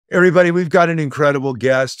Everybody, we've got an incredible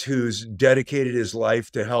guest who's dedicated his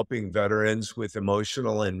life to helping veterans with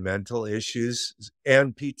emotional and mental issues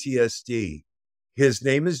and PTSD. His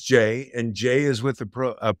name is Jay, and Jay is with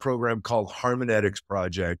a program called Harmonetics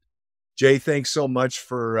Project. Jay, thanks so much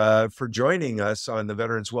for joining us on the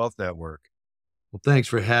Veterans Wealth Network. Well, thanks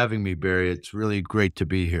for having me, Barry. It's really great to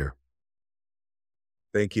be here.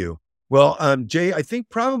 Thank you. Well, Jay, I think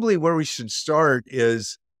probably where we should start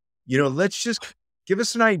is, let's just give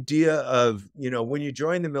us an idea of, when you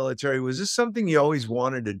joined the military, was this something you always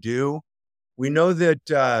wanted to do? We know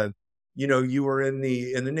that, you were in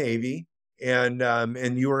the Navy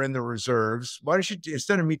and you were in the reserves. Why don't you,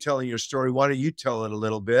 instead of me telling your story, why don't you tell it a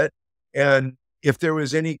little bit? And if there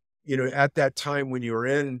was any, at that time when you were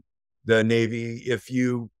in the Navy, if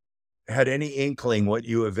you had any inkling what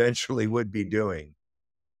you eventually would be doing.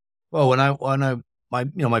 Well,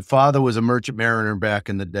 my father was a merchant mariner back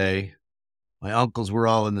in the day. My uncles were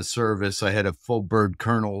all in the service. I had a full bird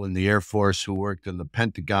colonel in the Air Force who worked in the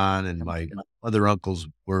Pentagon, and my other uncles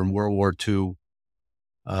were in World War II,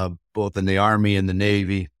 both in the Army and the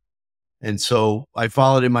Navy. And so I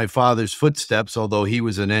followed in my father's footsteps, although he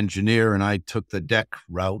was an engineer and I took the deck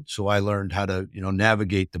route. So I learned how to,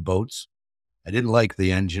 navigate the boats. I didn't like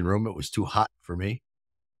the engine room. It was too hot for me.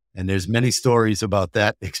 And there's many stories about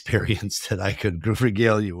that experience that I could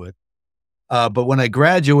regale you with. But when I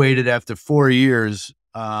graduated after 4 years,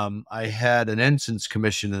 I had an ensign's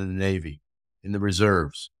commission in the Navy, in the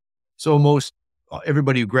reserves. So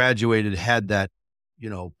everybody who graduated had that,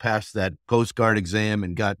 passed that Coast Guard exam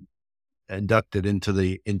and got inducted into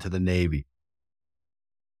the Navy.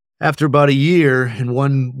 After about a year and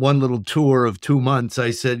one little tour of 2 months,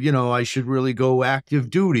 I said, I should really go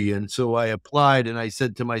active duty. And so I applied and I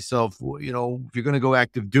said to myself, well, if you're going to go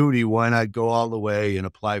active duty, why not go all the way and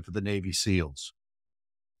apply for the Navy SEALs?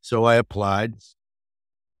 So I applied.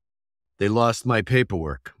 They lost my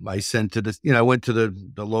paperwork. I sent to I went to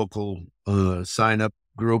the local sign up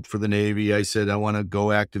group for the Navy. I said, I want to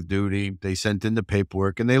go active duty. They sent in the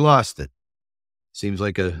paperwork and they lost it. Seems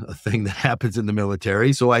like a thing that happens in the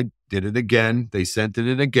military. So I did it again. They sent it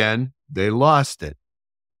in again. They lost it.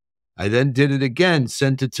 I then did it again,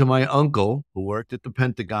 sent it to my uncle who worked at the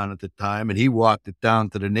Pentagon at the time. And he walked it down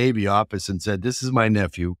to the Navy office and said, this is my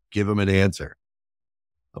nephew. Give him an answer.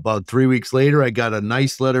 About 3 weeks later, I got a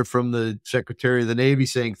nice letter from the Secretary of the Navy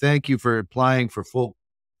saying, thank you for applying for full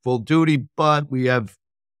duty, but we have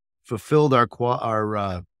fulfilled our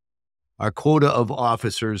quota of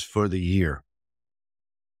officers for the year,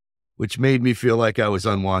 which made me feel like I was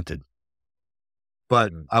unwanted.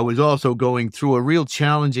 But I was also going through a real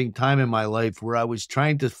challenging time in my life where I was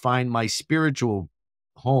trying to find my spiritual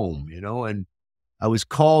home, and I was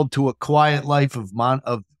called to a quiet life of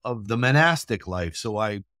the monastic life. So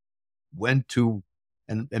I went to,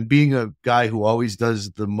 and being a guy who always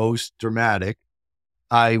does the most dramatic,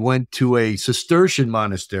 I went to a Cistercian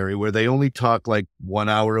monastery where they only talk like 1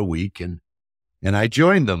 hour a week. And I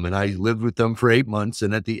joined them and I lived with them for 8 months.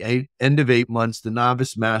 And at the end of 8 months, the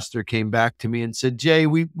novice master came back to me and said, Jay,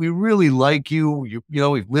 we really like you.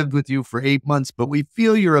 We've lived with you for 8 months, but we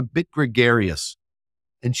feel you're a bit gregarious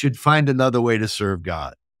and should find another way to serve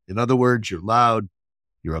God. In other words, you're loud,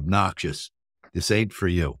 you're obnoxious. This ain't for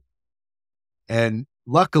you. And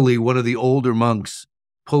luckily, one of the older monks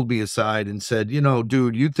pulled me aside and said,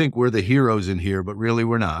 dude, you think we're the heroes in here, but really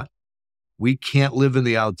we're not. We can't live in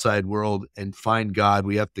the outside world and find God.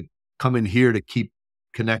 We have to come in here to keep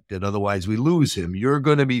connected. Otherwise, we lose him. You're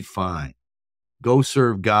going to be fine. Go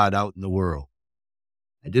serve God out in the world.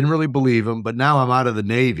 I didn't really believe him, but now I'm out of the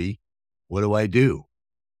Navy. What do I do?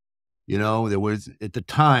 There was, at the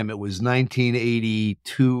time, it was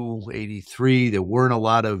 1982, 83. There weren't a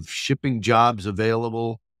lot of shipping jobs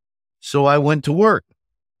available. So I went to work.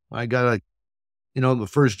 I got the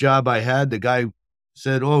first job I had, the guy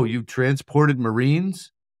said, oh, you transported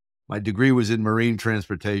Marines? My degree was in marine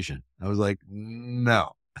transportation. I was like,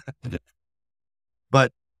 no.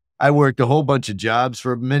 But I worked a whole bunch of jobs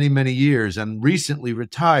for many, many years and recently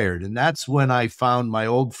retired. And that's when I found my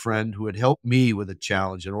old friend who had helped me with a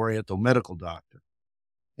challenge, an Oriental medical doctor.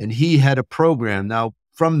 And he had a program. Now,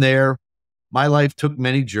 from there, my life took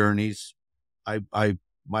many journeys. My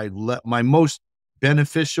most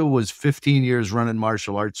beneficial was 15 years running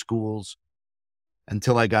martial arts schools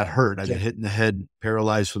until I got hurt. I got hit in the head,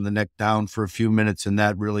 paralyzed from the neck down for a few minutes, and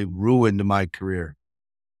that really ruined my career.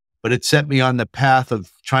 But it set me on the path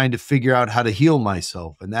of trying to figure out how to heal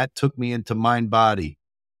myself. And that took me into mind-body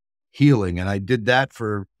healing. And I did that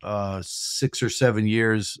for 6 or 7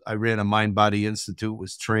 years. I ran a mind-body institute,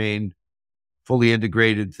 was trained. fully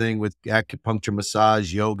integrated thing with acupuncture,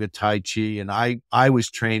 massage, yoga, Tai Chi. And I was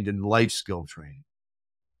trained in life skill training,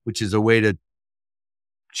 which is a way to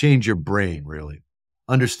change your brain, really,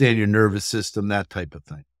 understand your nervous system, that type of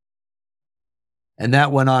thing. And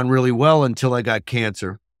that went on really well until I got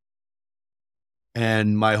cancer.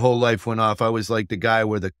 And my whole life went off. I was like the guy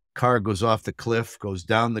where the car goes off the cliff, goes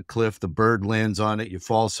down the cliff, the bird lands on it, you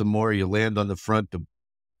fall some more, you land on the front, the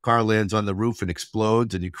car lands on the roof and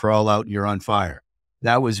explodes, and you crawl out and you're on fire.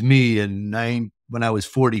 That was me when I was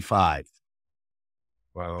 45.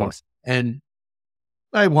 Wow. And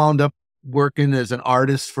I wound up working as an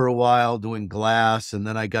artist for a while, doing glass. And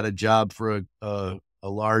then I got a job for a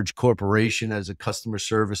large corporation as a customer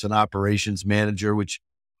service and operations manager, which,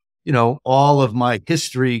 all of my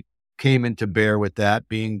history came into bear with that,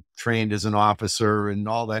 being trained as an officer and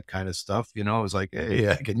all that kind of stuff. I was like, hey,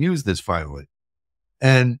 I can use this finally.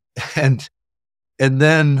 And, and, and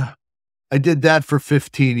then I did that for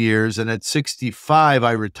 15 years. And at 65,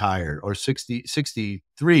 I retired, or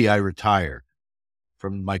 63, I retired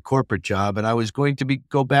from my corporate job. And I was going to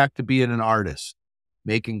go back to being an artist,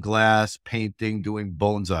 making glass, painting, doing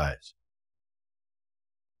bonsais.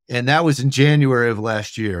 And that was in January of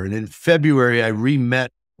last year. And in February, I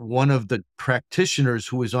re-met one of the practitioners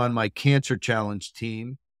who was on my cancer challenge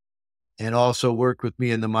team and also worked with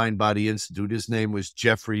me in the Mind Body Institute. His name was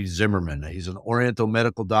Jeffrey Zimmerman. He's an Oriental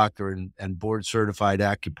medical doctor and board certified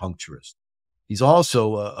acupuncturist. He's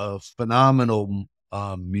also a phenomenal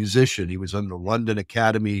musician. He was on the London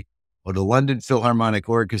Academy or the London Philharmonic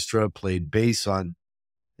Orchestra, played bass on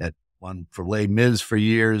for Les Mis for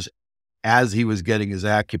years as he was getting his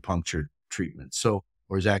acupuncture treatment,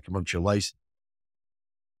 or his acupuncture license.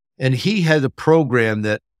 And he had a program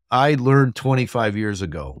that I learned 25 years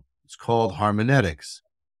ago. It's called Harmonetiks.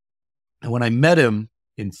 And when I met him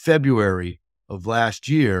in February of last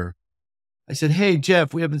year, I said, hey,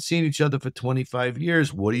 Jeff, we haven't seen each other for 25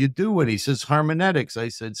 years. What do you do? And he says, Harmonetiks. I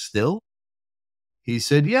said, still? He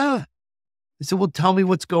said, yeah. I said, well, tell me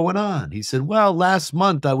what's going on. He said, well, last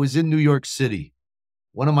month I was in New York City.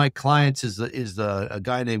 One of my clients is a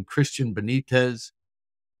guy named Christian Benitez.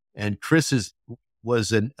 And Chris was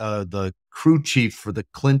the crew chief for the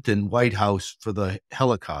Clinton White House for the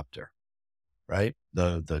helicopter, right?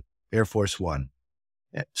 The Air Force One.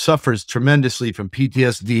 It suffers tremendously from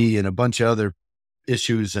PTSD and a bunch of other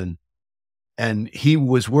issues. And he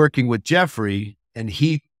was working with Jeffrey, and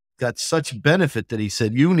he got such benefit that he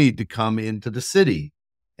said, you need to come into the city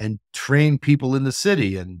and train people in the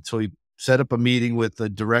city. And so he set up a meeting with the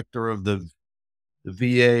director of the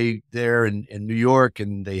VA there in New York,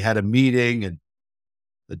 and they had a meeting, and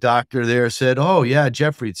the doctor there said, oh yeah,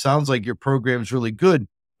 Jeffrey, it sounds like your program's really good.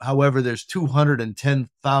 However, there's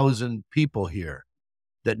 210,000 people here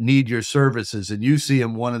that need your services, and you see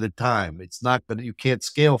them one at a time. You can't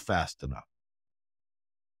scale fast enough.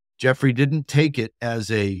 Jeffrey didn't take it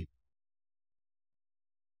as a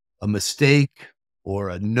mistake or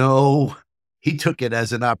a no. He took it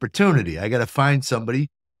as an opportunity. I got to find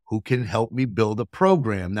somebody who can help me build a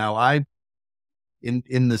program. Now,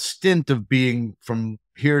 in the stint of being from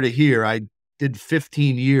here to here, I did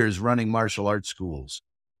 15 years running martial arts schools.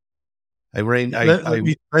 Let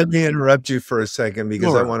me interrupt you for a second,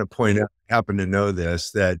 because I want to point out, I happen to know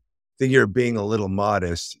this, that I think you're being a little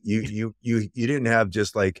modest. You didn't have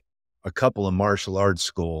just like a couple of martial arts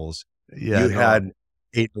schools. Yeah, you had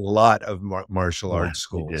a lot of martial arts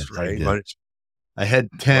schools, right? I had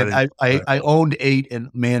 10. I owned 8 and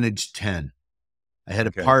managed 10. I had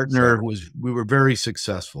a partner we were very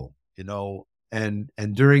successful, and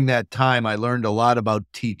during that time I learned a lot about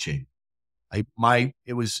teaching. I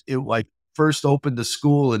first opened the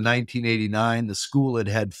school in 1989. The school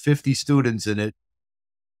had 50 students in it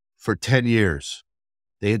for 10 years.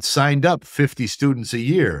 They had signed up 50 students a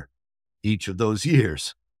year, each of those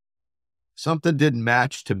years. Something didn't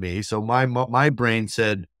match to me. So my brain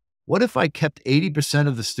said, what if I kept 80%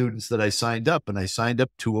 of the students that I signed up, and I signed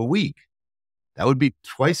up 2 a week? That would be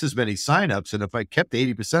twice as many signups. And if I kept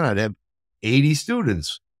 80%, I'd have 80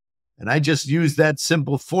 students. And I just used that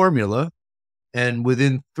simple formula. And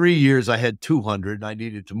within 3 years, I had 200. I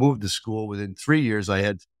needed to move the school. Within 3 years, I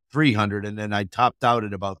had 300. And then I topped out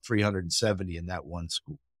at about 370 in that one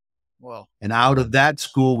school. Well, and out of that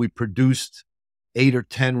school, we produced 8 or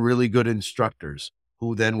 10 really good instructors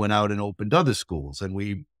who then went out and opened other schools, and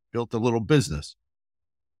we built a little business.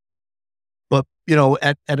 But,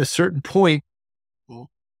 at a certain point,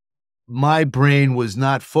 my brain was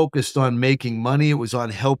not focused on making money. It was on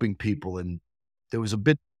helping people. And there was a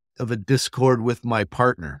bit of a discord with my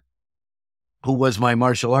partner, who was my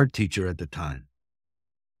martial art teacher at the time.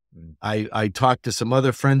 Mm. I talked to some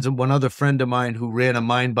other friends, and one other friend of mine who ran a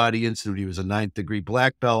mind body institute. He was a 9th-degree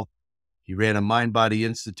black belt. He ran a mind body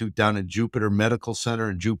institute down in Jupiter Medical Center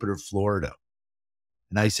in Jupiter, Florida.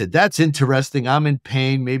 And I said, that's interesting. I'm in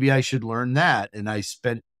pain. Maybe I should learn that. And I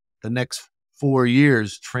spent the next 4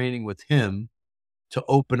 years training with him to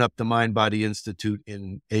open up the Mind Body Institute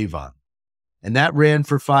in Avon. And that ran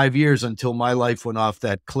for 5 years until my life went off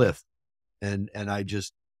that cliff. And I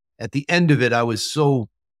just, at the end of it, I was so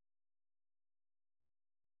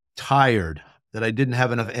tired that I didn't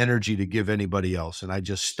have enough energy to give anybody else. And I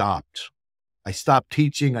just stopped. I stopped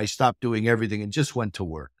teaching. I stopped doing everything and just went to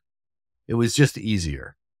work. It was just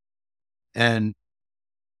easier. And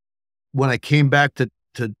when I came back to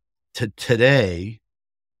today,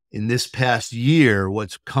 in this past year,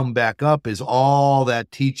 what's come back up is all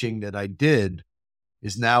that teaching that I did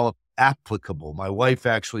is now applicable. My wife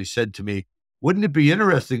actually said to me, wouldn't it be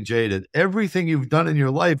interesting, Jay, that everything you've done in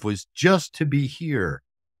your life was just to be here?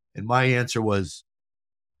 And my answer was,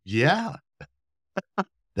 yeah,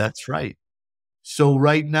 that's right. So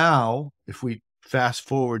right now, if we fast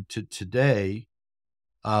forward to today,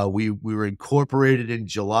 we were incorporated in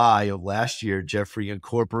July of last year. Jeffrey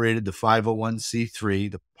incorporated the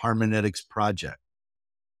 501c3, the Harmonetiks project.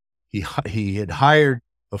 He had hired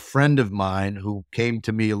a friend of mine who came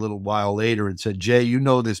to me a little while later and said, Jay, you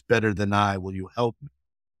know this better than I. Will you help me?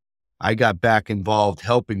 I got back involved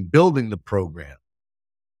helping building the program.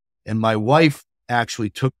 And my wife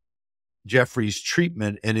actually took Jeffrey's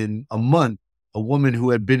treatment. And in a month, a woman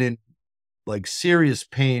who had been in like serious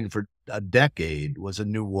pain for a decade was a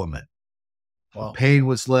new woman. Wow. Her pain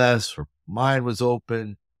was less. Her mind was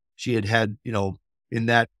open. She had, in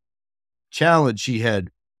that challenge, she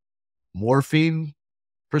had morphine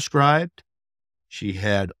prescribed. She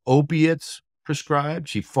had opiates prescribed.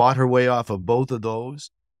 She fought her way off of both of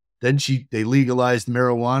those. Then they legalized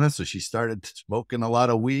marijuana, so she started smoking a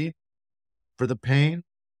lot of weed for the pain.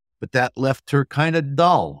 But that left her kind of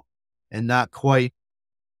dull and not quite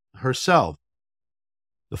herself.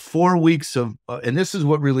 The 4 weeks of, and this is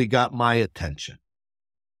what really got my attention.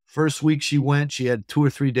 First week she went, she had 2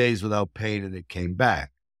 or 3 days without pain, and it came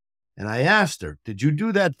back. And I asked her, did you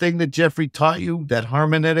do that thing that Jeffrey taught you, that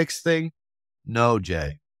Harmonetiks thing? No,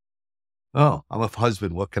 Jay. Oh, I'm a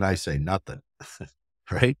husband. What can I say? Nothing.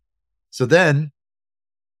 Right? So then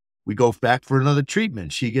we go back for another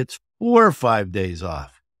treatment. She gets 4 or 5 days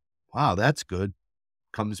off. Wow, that's good.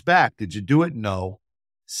 Comes back. Did you do it? No.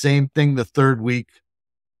 Same thing the 3rd week.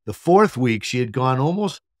 The 4th week, she had gone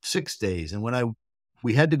almost 6 days. And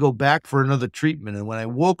we had to go back for another treatment. And when I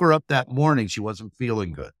woke her up that morning, she wasn't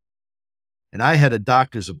feeling good. And I had a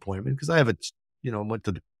doctor's appointment because I have went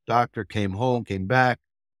to the doctor, came home, came back.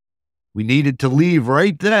 We needed to leave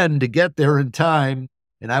right then to get there in time.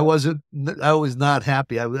 And I was not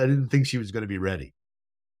happy. I didn't think she was going to be ready.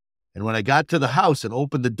 And when I got to the house and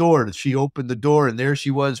opened the door, she opened the door and there she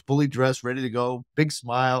was, fully dressed, ready to go, big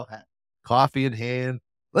smile, coffee in hand.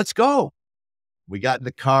 Let's go. We got in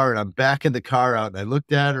the car and I'm backing the car out and I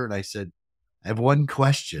looked at her and I said, I have one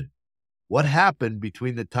question. What happened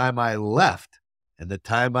between the time I left and the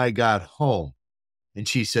time I got home? And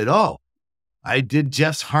she said, oh, I did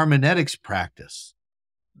Jeff's Harmonetiks practice.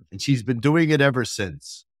 And she's been doing it ever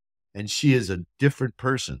since. And she is a different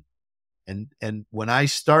person. And when I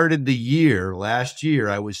started the year, last year,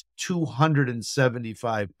 I was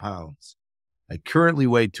 275 pounds. I currently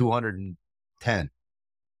weigh 210.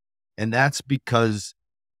 And that's because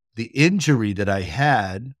the injury that I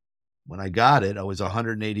had when I got it, I was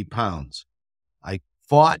 180 pounds. I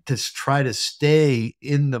fought to try to stay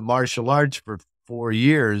in the martial arts for 4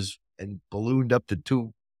 years and ballooned up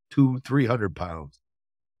to 300 pounds.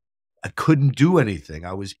 I couldn't do anything.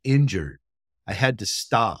 I was injured. I had to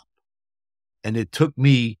stop. And it took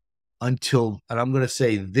me until, and I'm going to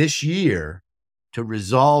say this year, to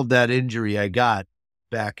resolve that injury I got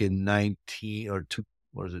back in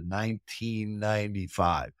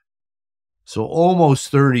 1995. So almost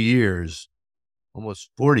 30 years, almost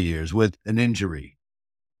 40 years with an injury.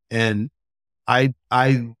 And I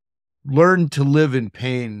learned to live in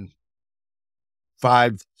pain,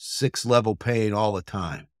 5, 6 level pain all the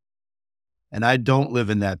time. And I don't live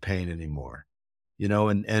in that pain anymore.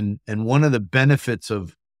 And one of the benefits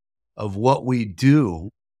of what we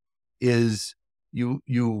do is you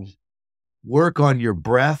work on your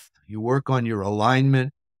breath, you work on your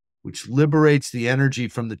alignment, which liberates the energy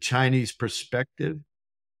from the Chinese perspective.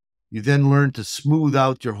 You then learn to smooth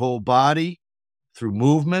out your whole body through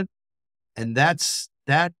movement, and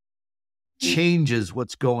that changes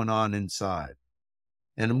what's going on inside.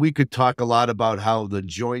 And we could talk a lot about how the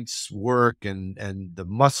joints work, and the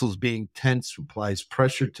muscles being tense applies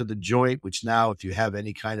pressure to the joint, which now, if you have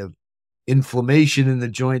any kind of inflammation in the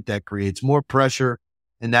joint, that creates more pressure.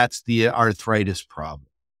 And that's the arthritis problem.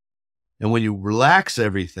 And when you relax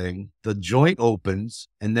everything, the joint opens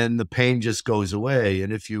and then the pain just goes away.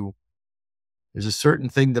 And there's a certain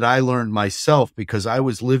thing that I learned myself, because I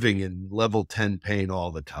was living in level 10 pain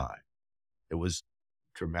all the time. It was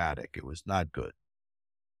dramatic. It was not good.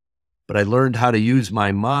 But I learned how to use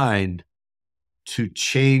my mind to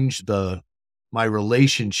change my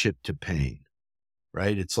relationship to pain,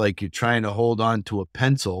 right? It's like you're trying to hold on to a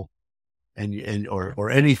pencil or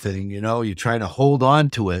anything, you're trying to hold on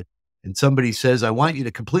to it. And somebody says, I want you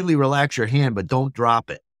to completely relax your hand, but don't drop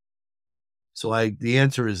it. So the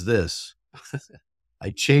answer is this. I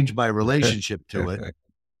change my relationship to it,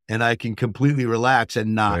 and I can completely relax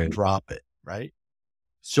and not drop it. Right.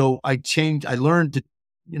 So I learned to,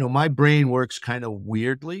 my brain works kind of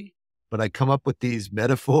weirdly, but I come up with these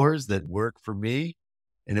metaphors that work for me.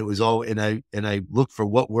 And it was all, and I look for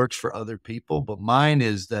what works for other people. But mine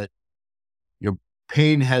is that your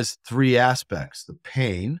pain has three aspects: the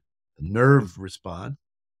pain, the nerve response,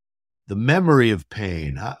 the memory of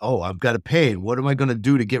pain. Oh, I've got a pain. What am I going to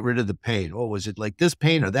do to get rid of the pain? Oh, was it like this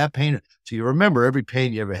pain or that pain? So you remember every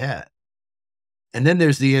pain you ever had. And then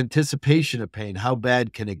there's the anticipation of pain. How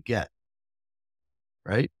bad can it get?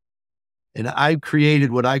 Right. And I've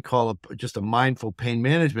created what I call just a mindful pain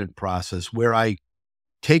management process, where I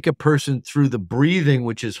take a person through the breathing,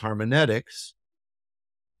 which is harmonetics,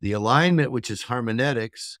 the alignment, which is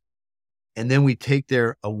harmonetics, and then we take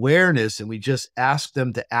their awareness and we just ask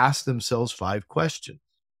them to ask themselves 5 questions.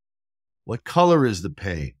 What color is the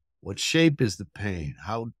pain? What shape is the pain?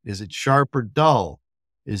 How is it, sharp or dull?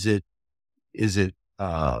 Is it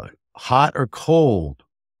hot or cold?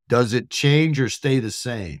 Does it change or stay the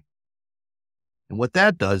same? And what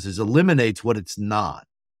that does is eliminates what it's not,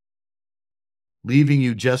 leaving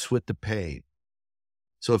you just with the pain.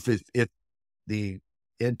 So if the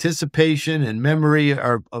anticipation and memory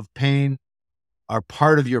of pain are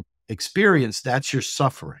part of your experience, that's your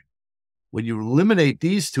suffering. When you eliminate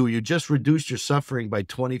these two, you just reduce your suffering by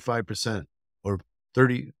 25% or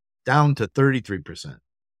 30 down to 33%.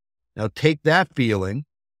 Now take that feeling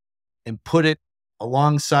and put it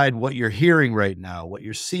alongside what you're hearing right now, what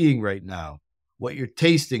you're seeing right now, what you're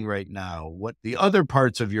tasting right now, what the other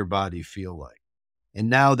parts of your body feel like. And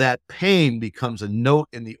now that pain becomes a note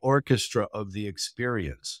in the orchestra of the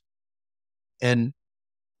experience. And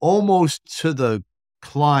almost to the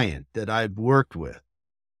client that I've worked with,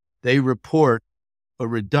 they report a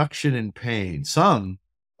reduction in pain.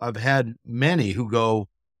 I've had many who go,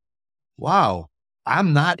 wow,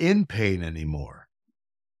 I'm not in pain anymore.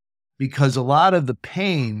 Because a lot of the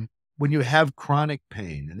pain, when you have chronic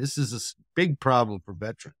pain, and this is a big problem for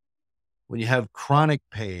veterans, when you have chronic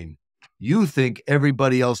pain, you think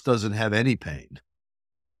everybody else doesn't have any pain.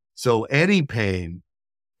 So any pain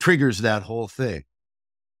triggers that whole thing.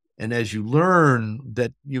 And as you learn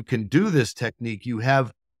that you can do this technique, you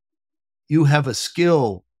have a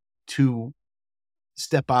skill to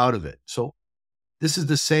step out of it. So this is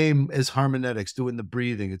the same as Harmonetics, doing the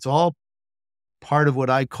breathing. It's all part of what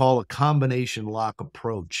I call a combination lock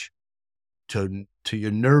approach to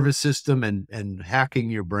your nervous system and hacking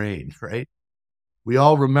your brain, right? We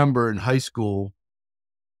all remember in high school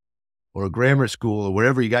or grammar school or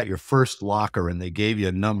wherever you got your first locker, and they gave you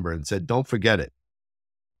a number and said, don't forget it.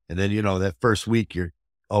 And then, that first week, you're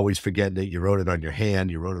always forgetting it. You wrote it on your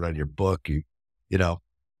hand. You wrote it on your book, But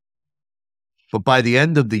by the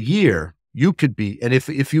end of the year, you could be, and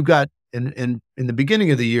if you got, in the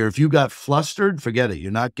beginning of the year, if you got flustered, forget it.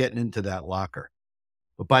 You're not getting into that locker.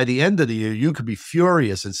 But by the end of the year, you could be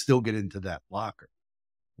furious and still get into that locker.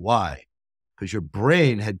 Why? Because your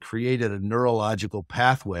brain had created a neurological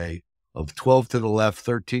pathway of 12 to the left,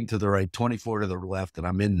 13 to the right, 24 to the left, and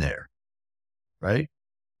I'm in there, right?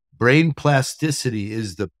 Brain plasticity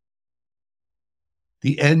is the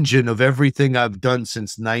engine of everything I've done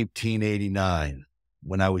since 1989,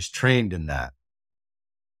 when I was trained in that.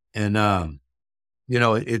 And,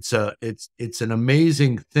 it's an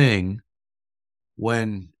amazing thing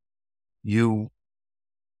when you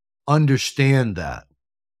understand that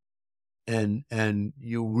and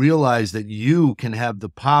you realize that you can have the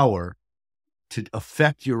power to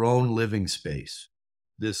affect your own living space,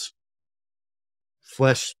 this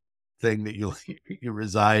flesh thing that you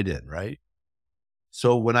reside in, right?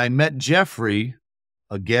 So when I met Jeffrey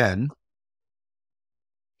again,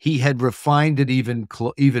 he had refined it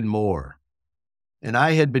even more. And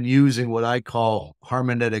I had been using what I call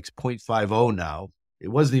Harmonetics 0.50 now. It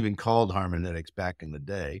wasn't even called Harmonetics back in the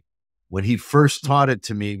day. When he first taught it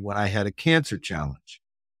to me when I had a cancer challenge.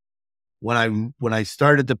 When I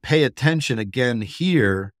started to pay attention again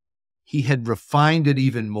here, he had refined it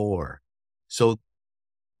even more. So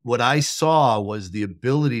what I saw was the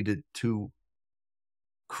ability to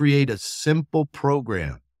create a simple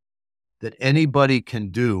program that anybody can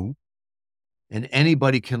do and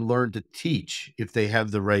anybody can learn to teach if they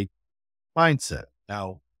have the right mindset.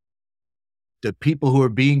 Now, the people who are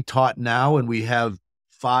being taught now, and we have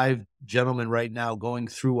 5 gentlemen right now going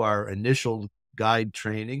through our initial guide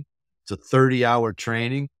training. It's a 30-hour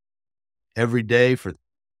training every day for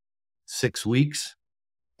 6 weeks.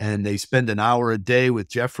 And they spend an hour a day with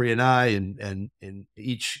Jeffrey and I, and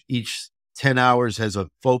each 10 hours has a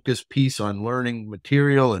focus piece on learning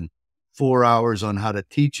material and 4 hours on how to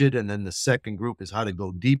teach it. And then the second group is how to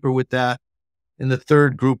go deeper with that. And the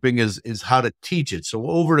third grouping is how to teach it. So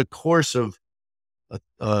over the course of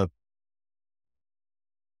 30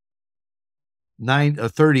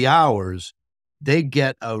 hours, they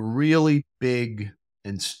get a really big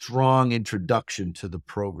and strong introduction to the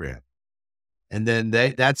program. And then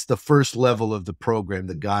that's the first level of the program,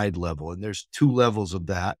 the guide level. And there's 2 levels of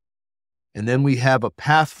that. And then we have a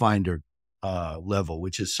Pathfinder level,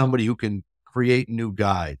 which is somebody who can create new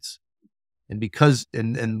guides. And because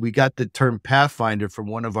we got the term Pathfinder from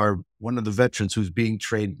one of the veterans who's being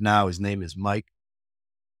trained now. His name is Mike,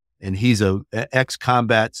 and he's a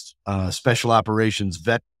ex-combat special operations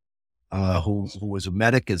vet who was a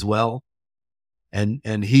medic as well.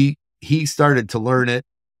 And he started to learn it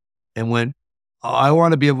and went, oh, I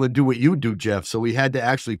want to be able to do what you do, Jeff. So we had to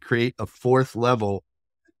actually create a 4th level,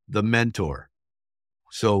 the mentor.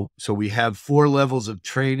 So we have 4 levels of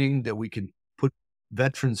training that we can put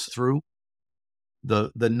veterans through.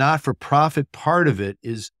 The not-for-profit part of it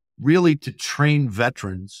is really to train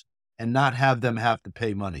veterans and not have them have to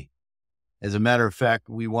pay money. As a matter of fact,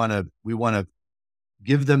 we want to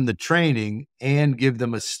give them the training and give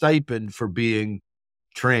them a stipend for being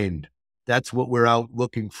trained. That's what we're out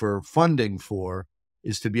looking for funding for,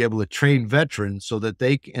 is to be able to train veterans so that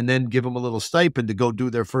and then give them a little stipend to go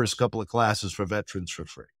do their first couple of classes for veterans for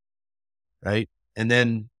free. Right. And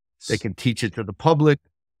then they can teach it to the public.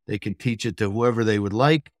 They can teach it to whoever they would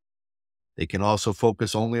like. They can also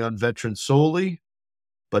focus only on veterans solely.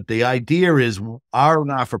 But the idea is our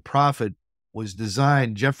not-for-profit was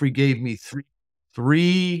designed. Jeffrey gave me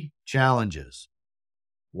three challenges.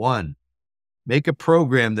 1, make a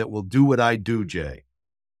program that will do what I do, Jay.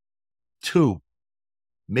 2,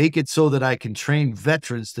 make it so that I can train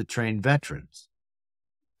veterans to train veterans.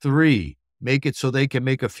 3, make it so they can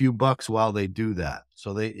make a few bucks while they do that.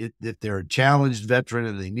 So if they're a challenged veteran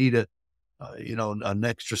and they need an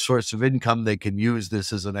extra source of income, they can use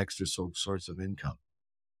this as an extra source of income.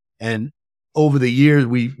 And over the years,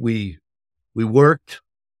 we worked.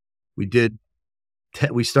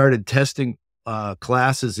 We started testing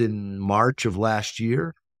classes in March of last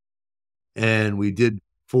year, and we did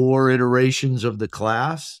 4 iterations of the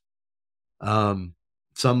class. Some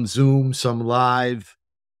Zoom, some live,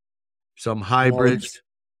 some hybrids.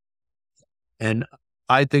 And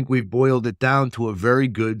I think we've boiled it down to a very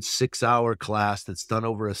good 6-hour class that's done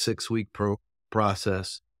over a 6-week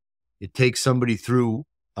process. It takes somebody through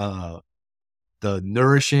the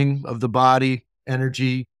nourishing of the body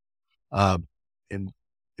energy,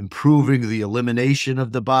 improving the elimination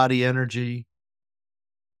of the body energy,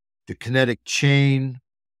 the kinetic chain,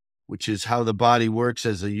 which is how the body works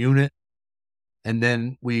as a unit. And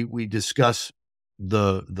then we discuss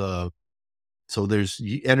so there's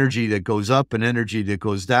energy that goes up and energy that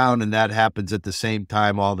goes down, and that happens at the same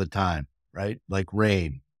time all the time, right? Like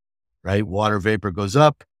rain, right? Water vapor goes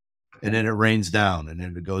up and then it rains down, and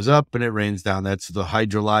then it goes up and it rains down. That's the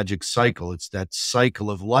hydrologic cycle. It's that cycle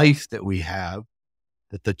of life that we have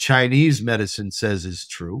that the Chinese medicine says is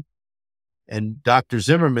true. And Dr.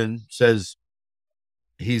 Zimmerman says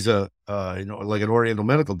he's like an Oriental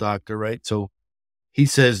medical doctor, right? So he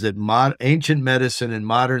says that ancient medicine and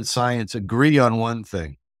modern science agree on one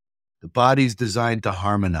thing: the body's designed to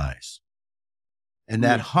harmonize, and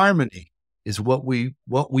that harmony is what we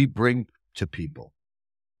bring to people.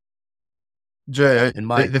 Jay,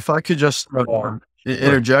 if I could just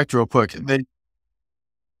interject real quick,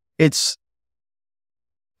 it's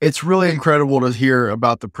really incredible to hear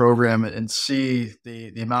about the program and see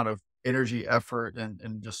the amount of energy, effort,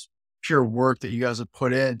 and just pure work that you guys have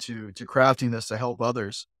put into crafting this to help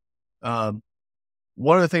others. One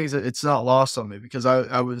of the things that it's not lost on me, because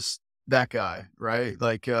I was that guy, right?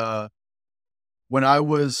 Like, when I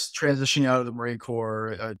was transitioning out of the Marine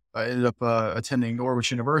Corps, I ended up attending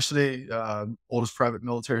Norwich University, oldest private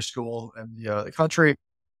military school in the country.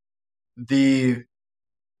 There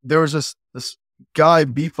was this guy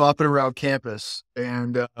bebopping around campus,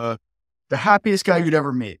 and the happiest guy you'd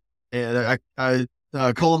ever meet. And I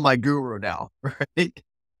call him my guru now, right?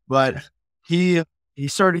 But he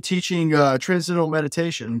started teaching transcendental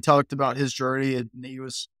meditation and talked about his journey, and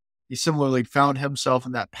he similarly found himself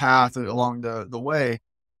in that path along the way.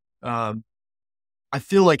 Um, I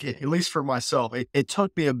feel like at least for myself, it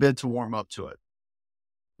took me a bit to warm up to it,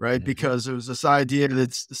 right? Mhm. Because it was this idea that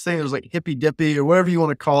this thing that was like hippy dippy or whatever you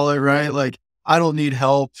want to call it, right? Like I don't need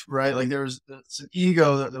help, right? Like there's an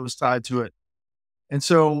ego that was tied to it. And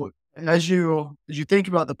so as you think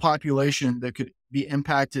about the population that could be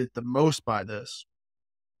impacted the most by this,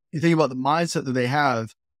 you think about the mindset that they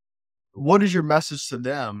have. What is your message to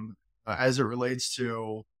them as it relates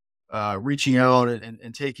to reaching out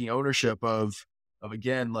and taking ownership of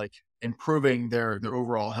again like improving their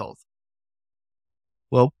overall health?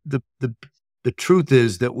 Well, the truth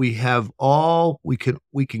is that we have all we can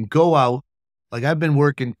go out. Like I've been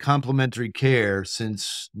working complementary care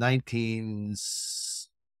since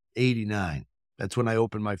 1989. That's when I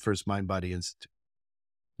opened my first Mind Body Institute.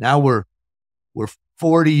 Now we're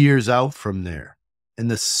 40 years out from there. And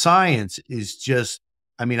the science is just,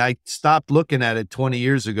 I mean, I stopped looking at it 20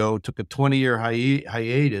 years ago, took a 20-year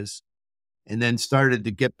hiatus, and then started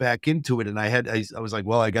to get back into it. And I was like,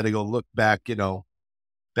 well, I got to go look back,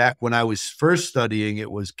 back when I was first studying, it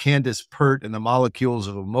was Candace Pert and the Molecules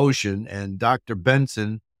of Emotion and Dr.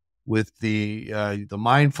 Benson with the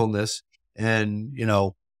mindfulness and,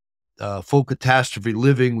 Full Catastrophe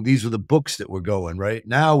Living. These were the books that were going right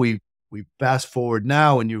now. We fast forward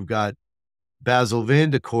now, and you've got Basil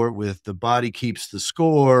Vandercourt with The Body Keeps the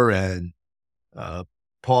Score, and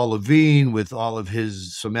Paul Levine with all of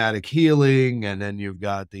his somatic healing, and then you've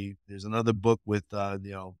got there's another book with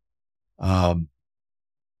No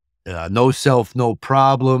Self, No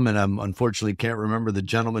Problem, and I'm unfortunately can't remember the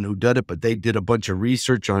gentleman who did it, but they did a bunch of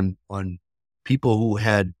research on people who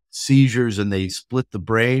had seizures, and they split the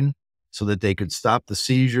brain so that they could stop the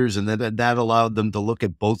seizures, and then that allowed them to look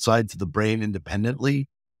at both sides of the brain independently,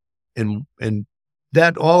 and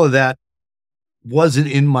that all of that wasn't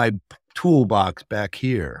in my toolbox back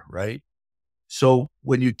here, right? So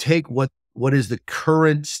when you take what is the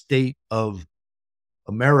current state of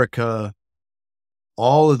America,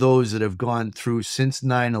 all of those that have gone through since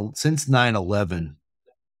 9/11,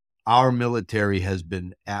 our military has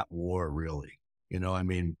been at war, really. I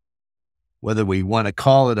mean, whether we want to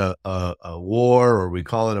call it a war or we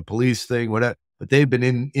call it a police thing, whatever, but they've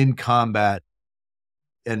been in combat.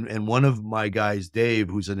 And one of my guys, Dave,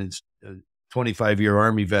 who's a 25-year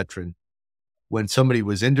Army veteran, when somebody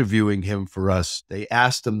was interviewing him for us, they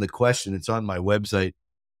asked him the question. It's on my website.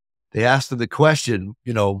 They asked him the question,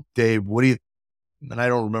 Dave, what do you, and I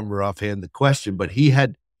don't remember offhand the question, but he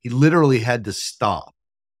literally had to stop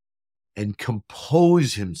and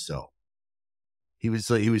compose himself. He was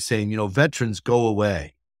saying, veterans go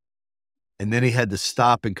away. And then he had to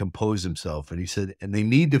stop and compose himself. And he said, and they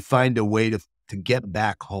need to find a way to get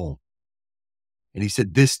back home. And he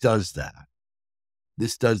said, this does that.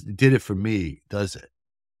 It did it for me, does it?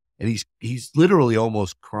 And he's literally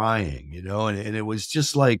almost crying, and it was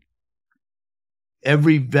just like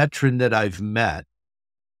every veteran that I've met,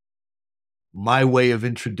 my way of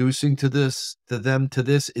introducing to them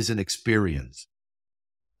is an experience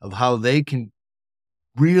of how they can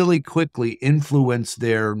really quickly influence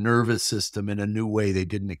their nervous system in a new way they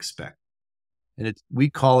didn't expect. And we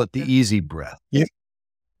call it the easy breath. Yeah.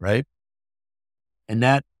 Right. And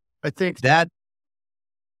that, I think that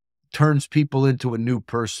turns people into a new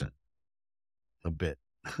person a bit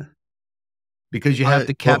because you have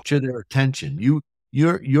to capture their attention.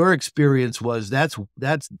 Your experience was that's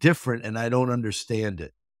different, and I don't understand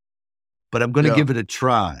it, but I'm going to give it a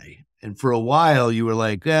try. And for a while you were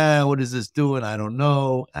like, what is this doing? I don't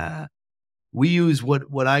know. We use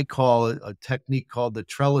what I call a technique called the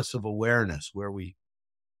trellis of awareness, where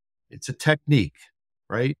it's a technique,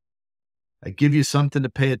 right? I give you something to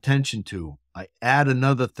pay attention to. I add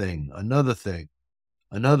another thing. And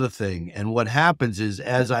what happens is,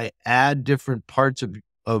 as I add different parts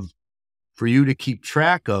of for you to keep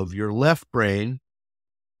track of, your left brain,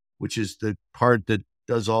 which is the part that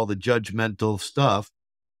does all the judgmental stuff,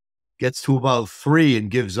 gets to about 3 and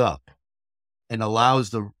gives up, and allows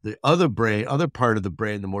the other part of the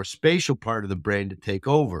brain, the more spatial part of the brain, to take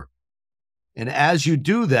over. And as you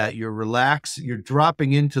do that, you're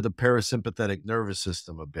dropping into the parasympathetic nervous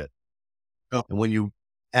system a bit. Oh. And when you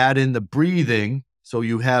add in the breathing, So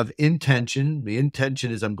you have intention. The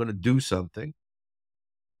intention is I'm going to do something.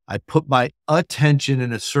 I put my attention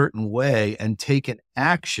in a certain way and take an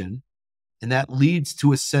action, and that leads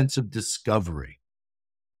to a sense of discovery,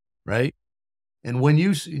 right? And when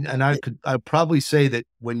you, and I'd probably say that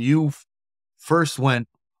when you first went,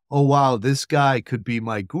 oh, wow, this guy could be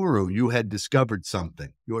my guru, you had discovered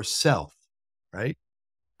something yourself, right?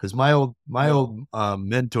 Because my old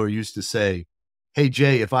mentor used to say, hey,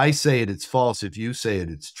 Jay, if I say it, it's false. If you say it,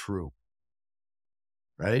 it's true,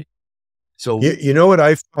 right? So, You know what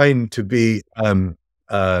I find to be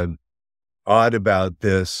odd about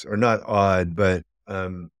this, or not odd, but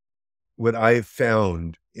what I've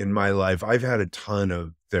found in my life, I've had a ton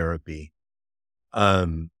of therapy.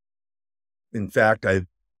 Um, in fact, I've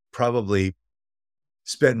probably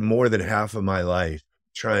spent more than half of my life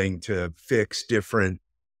trying to fix different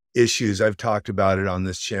issues. I've talked about it on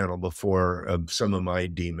this channel before, of some of my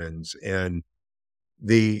demons. And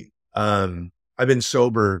the I've been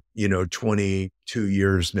sober, 22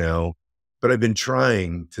 years now, but I've been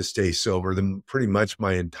trying to stay sober pretty much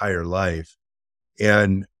my entire life.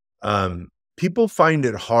 And people find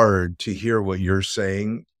it hard to hear what you're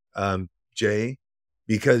saying, Jay,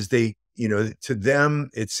 because to them,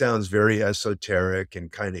 it sounds very esoteric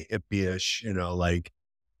and kind of hippie-ish, like,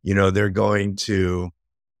 they're going to,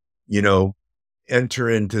 you know, enter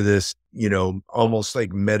into this, almost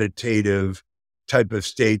like meditative type of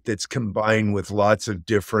state that's combined with lots of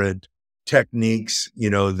different techniques,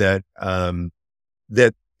 that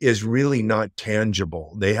is really not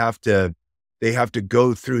tangible. They have to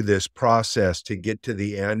go through this process to get to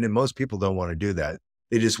the end. And most people don't want to do that.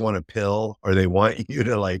 They just want a pill, or they want you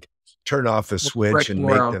to like turn off a switch and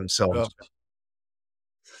make themselves.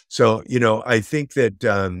 So, I think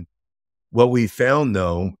that what we found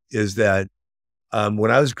though is that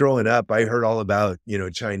when I was growing up, I heard all about,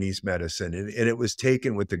 Chinese medicine, and it was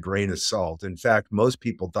taken with a grain of salt. In fact, most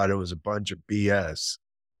people thought it was a bunch of BS.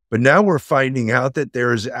 But now we're finding out that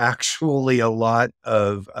there's actually a lot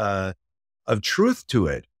of truth to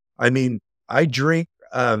it. I mean, I drink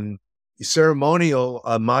ceremonial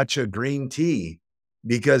matcha green tea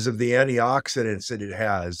because of the antioxidants that it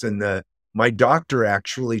has. And my doctor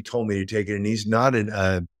actually told me to take it, and he's not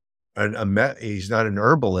he's not an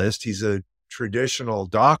herbalist. He's a traditional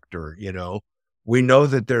doctor. We know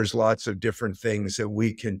that there's lots of different things that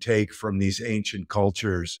we can take from these ancient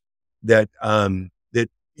cultures that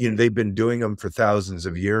they've been doing them for thousands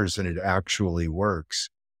of years, and it actually works.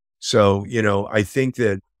 So, I think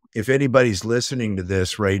that if anybody's listening to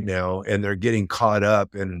this right now and they're getting caught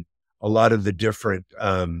up in a lot of the different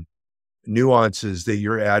nuances that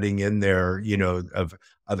you're adding in there,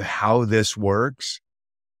 of how this works,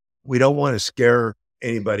 we don't want to scare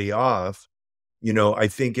anybody off. I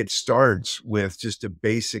think it starts with just a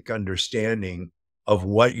basic understanding of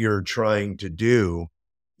what you're trying to do.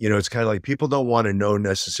 It's kind of like people don't want to know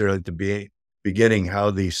necessarily at the beginning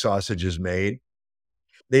how the sausage is made.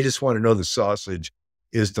 They just want to know the sausage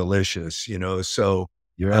is delicious, So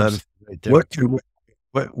you're absolutely right there.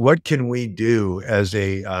 what can we do as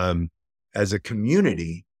a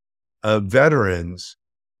community of veterans,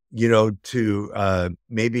 to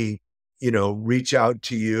maybe, reach out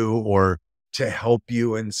to you or to help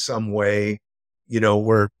you in some way?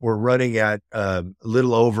 We're running at a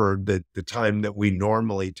little over the time that we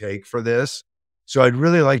normally take for this. So I'd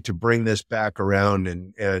really like to bring this back around,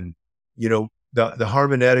 and the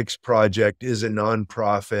Harmonetiks project is a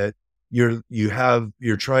nonprofit.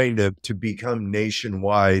 You're trying to become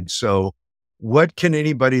nationwide. So what can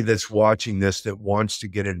anybody that's watching this that wants to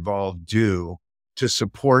get involved do to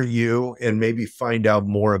support you and maybe find out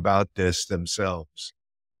more about this themselves?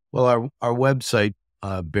 Well, our website,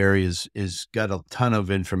 Barry, is got a ton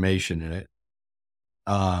of information in it.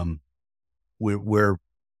 We're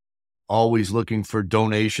always looking for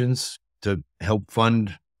donations to help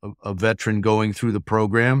fund a veteran going through the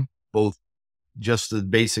program, both just the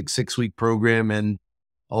basic 6-week program and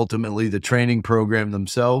ultimately the training program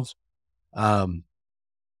themselves.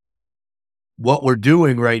 What we're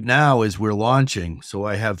doing right now is we're launching. So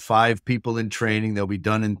I have 5 people in training. They'll be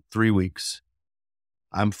done in 3 weeks.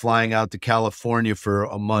 I'm flying out to California for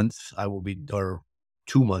a month. Or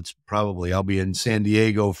 2 months, probably. I'll be in San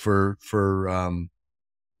Diego for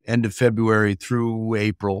end of February through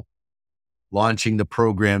April, launching the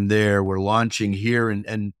program there. We're launching here,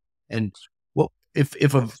 and well, if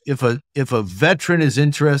a veteran is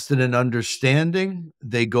interested in understanding,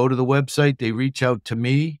 they go to the website, they reach out to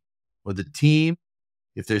me or the team.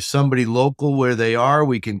 If there's somebody local where they are,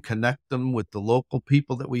 we can connect them with the local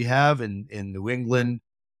people that we have in New England,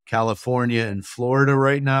 California, and Florida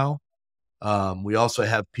right now. We also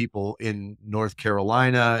have people in North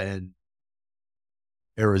Carolina and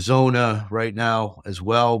Arizona right now as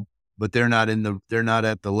well, but they're not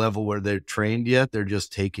at the level where they're trained yet. They're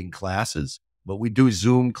just taking classes. But we do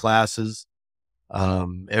Zoom classes.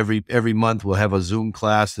 Every month we'll have a Zoom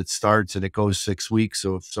class that starts and it goes 6 weeks.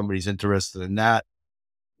 So if somebody's interested in that,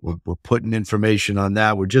 we're putting information on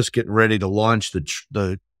that. We're just getting ready to launch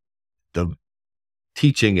the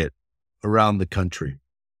teaching it around the country.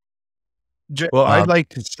 Well, I'd like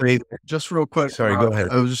to say, just real quick. Sorry, go ahead.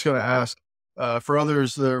 I was just going to ask, for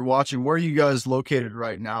others that are watching, where are you guys located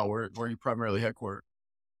right now? Where are you primarily headquartered?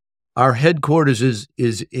 Our headquarters is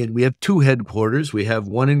in, we have 2 headquarters. We have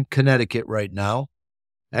one in Connecticut right now.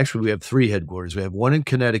 Actually, we have 3 headquarters. We have one in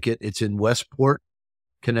Connecticut. It's in Westport,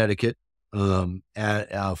 Connecticut,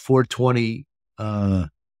 at 420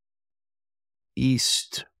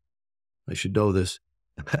 East. I should know this,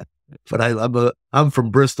 but I'm from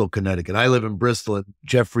Bristol, Connecticut. I live in Bristol, and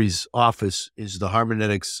Jeffrey's office is the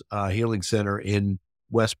Harmonetiks Healing Center in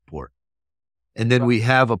Westport. And then we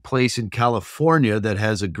have a place in California that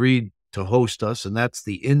has agreed to host us, and that's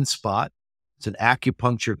the In Spot. It's an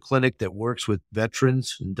acupuncture clinic that works with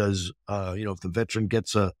veterans and does, if the veteran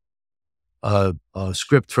gets a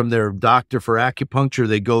script from their doctor for acupuncture,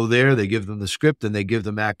 they go there, they give them the script, and they give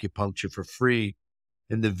them acupuncture for free.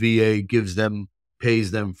 And the VA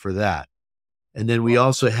pays them for that. And then we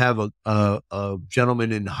also have a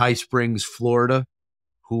gentleman in High Springs, Florida,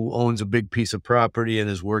 who owns a big piece of property and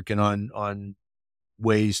is working on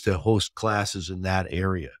ways to host classes in that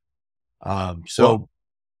area. I know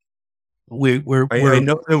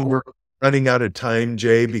that we're running out of time,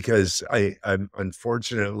 Jay, because I'm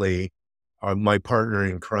unfortunately, my partner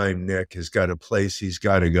in crime, Nick, has got a place he's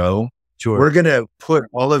got to go. Sure. We're going to put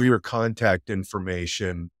all of your contact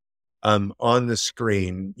information on the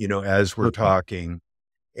screen, as we're talking.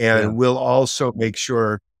 And we'll also make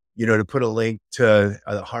sure, to put a link to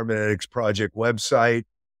the Harmonetiks Project website.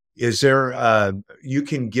 Is there, you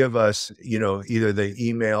can give us, either the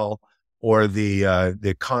email or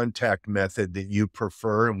the contact method that you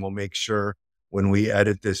prefer, and we'll make sure when we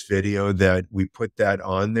edit this video that we put that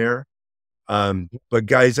on there. But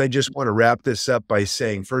guys, I just want to wrap this up by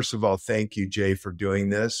saying, first of all, thank you, Jay, for doing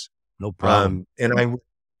this. No problem. And I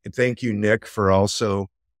thank you, Nick, for also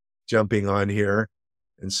jumping on here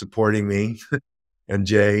and supporting me and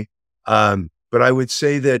Jay. But I would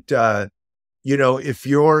say that, if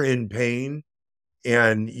you're in pain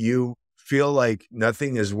and you feel like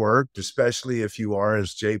nothing has worked, especially if you are,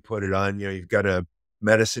 as Jay put it on, you've got a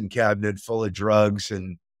medicine cabinet full of drugs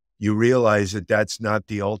and you realize that that's not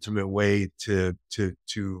the ultimate way to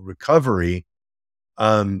recovery.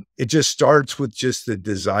 It just starts with just the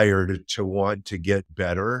desire to want to get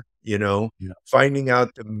better, finding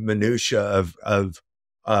out the minutia of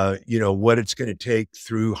what it's going to take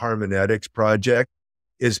through Harmonetiks Project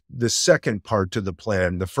is the second part to the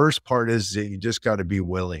plan. The first part is that you just got to be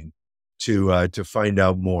willing to find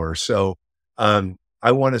out more. So,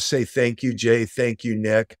 I want to say thank you, Jay. Thank you,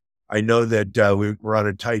 Nick. I know that we're on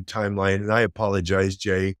a tight timeline, and I apologize,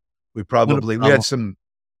 Jay. We had some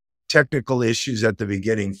technical issues at the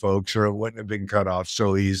beginning, folks, or it wouldn't have been cut off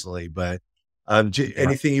so easily. But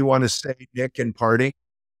anything you want to say, Nick, in parting?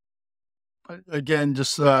 Again,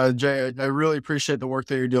 just Jay, I really appreciate the work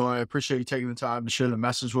that you're doing. I appreciate you taking the time to share the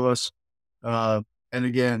message with us. And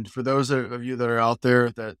again, for those of you that are out there,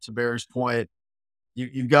 that to Barry's point,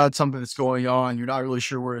 you've got something that's going on, you're not really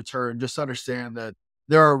sure where to turn, just understand that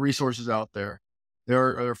there are resources out there.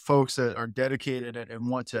 There are folks that are dedicated and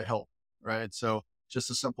want to help, right? So just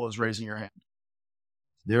as simple as raising your hand.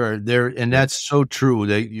 And that's so true.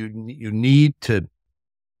 That you need to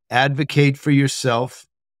advocate for yourself.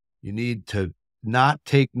 You need to not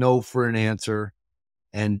take no for an answer,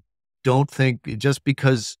 and don't think just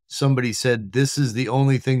because somebody said this is the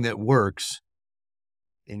only thing that works.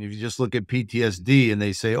 And if you just look at PTSD and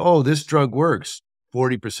they say, oh, this drug works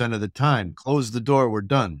 40% of the time, close the door, we're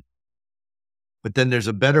done. But then there's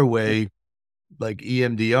a better way, like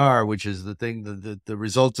EMDR, which is the thing, the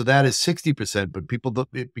results of that is 60%. But people,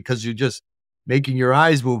 because you're just making your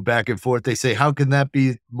eyes move back and forth, they say, how can that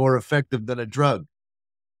be more effective than a drug?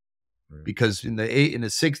 Because in the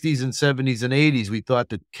 60s and 70s and 80s, we thought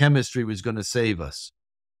that chemistry was going to save us.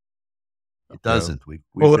 It doesn't. We've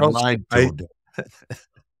been lied to.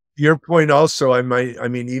 Your point also, I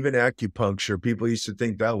mean, even acupuncture, people used to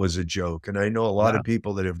think that was a joke. And I know a lot of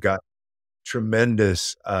people that have got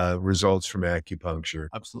tremendous results from acupuncture.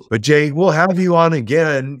 Absolutely. But Jay, we'll have you on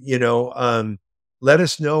again, let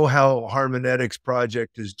us know how Harmonetiks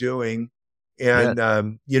Project is doing.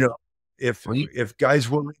 And, if guys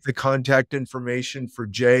will leave the contact information for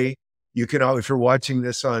Jay You can, if you're watching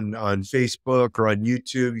this on Facebook or on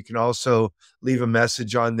YouTube, you can also leave a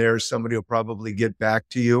message on there. Somebody will probably get back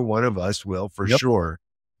to you. One of us will, for sure.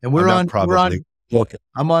 And we're on, Okay.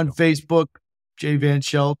 I'm on Facebook, J Van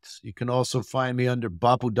Schelt. You can also find me under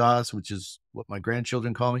Bapu Das, which is what my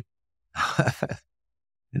grandchildren call me.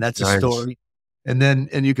 And that's a story.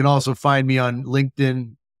 And you can also find me on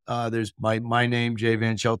LinkedIn. There's my name, J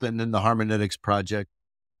Van Schelt, and then the Harmonetiks Project.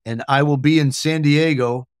 And I will be in San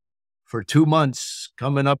Diego for 2 months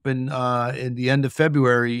coming up in the end of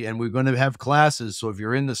February, and we're going to have classes. So if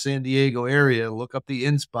you're in the San Diego area, look up the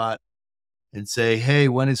InSpot and say, hey,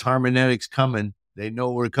 when is Harmonetiks coming? They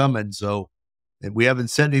know we're coming. So, and we haven't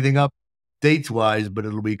set anything up dates-wise, but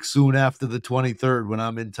it'll be soon after the 23rd when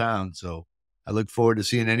I'm in town. So I look forward to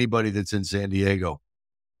seeing anybody that's in San Diego.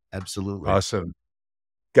 Absolutely. Awesome.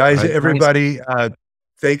 Guys, everybody,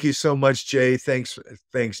 thank you so much, Jay. Thanks,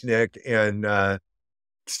 Nick. And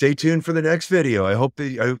stay tuned for the next video. I hope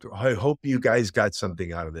you guys got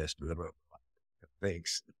something out of this.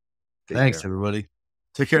 Thanks. Thanks, everybody.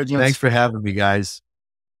 Take care, James. Thanks for having me, guys.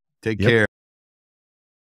 Take care.